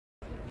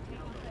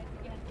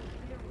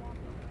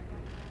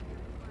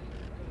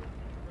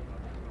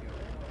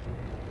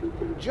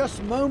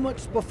Just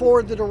moments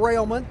before the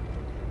derailment,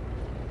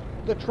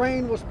 the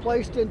train was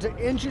placed into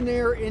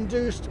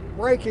engineer-induced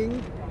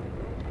braking,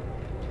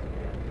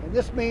 and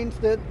this means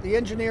that the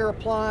engineer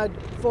applied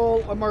a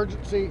full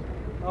emergency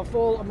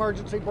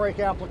brake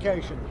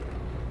application.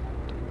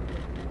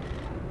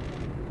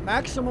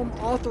 Maximum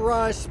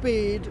authorized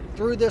speed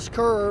through this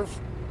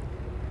curve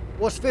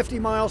was 50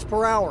 miles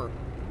per hour.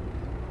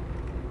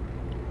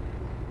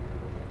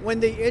 When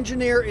the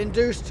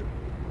engineer-induced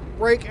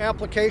brake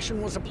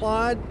application was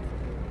applied,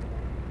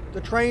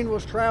 the train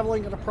was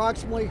traveling at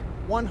approximately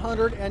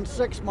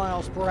 106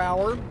 miles per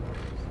hour.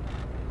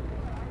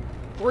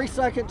 3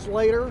 seconds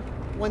later,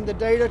 when the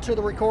data to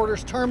the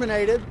recorders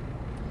terminated,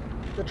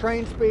 the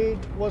train speed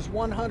was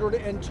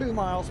 102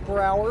 miles per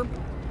hour. Are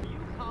you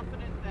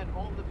confident that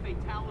all the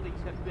fatalities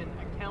have been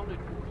accounted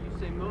for? You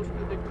say most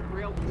of the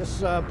derailment. This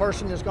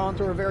person has gone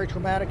through a very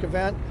traumatic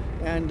event,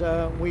 and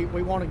we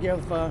want to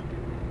give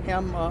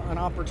him an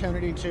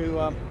opportunity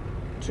to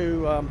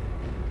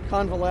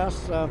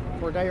convalesce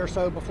for a day or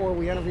so before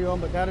we interview him,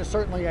 but that is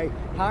certainly a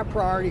high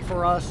priority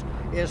for us,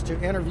 is to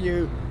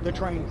interview the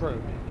train crew.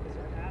 Is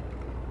it at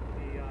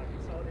the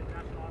Consolidated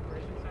National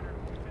Operations Center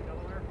in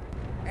Delaware?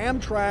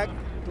 Amtrak,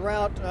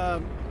 throughout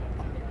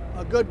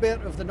a good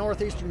bit of the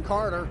Northeastern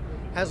Corridor,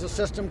 has a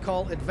system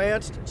called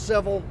Advanced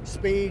Civil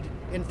Speed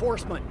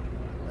Enforcement.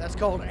 That's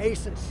called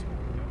ACES.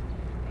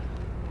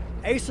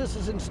 ACES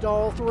is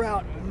installed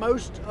throughout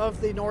most of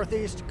the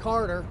Northeast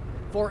Corridor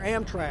for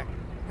Amtrak.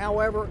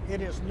 However,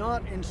 it is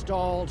not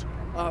installed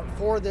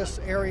for this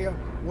area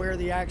where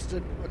the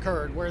accident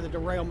occurred, where the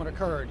derailment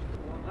occurred.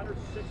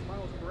 106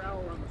 miles per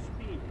hour on the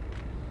speed.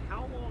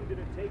 How long did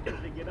it take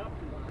you to get up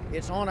to?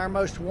 It's on our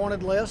most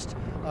wanted list.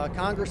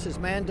 Congress has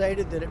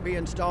mandated that it be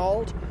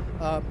installed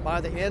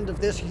by the end of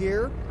this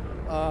year.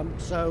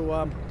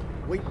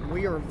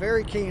 We are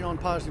very keen on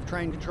positive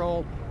train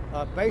control.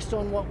 Based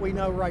on what we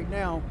know right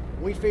now,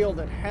 we feel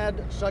that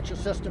had such a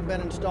system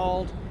been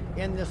installed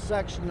in this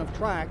section of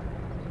track,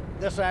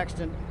 this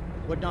accident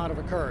would not have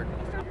occurred.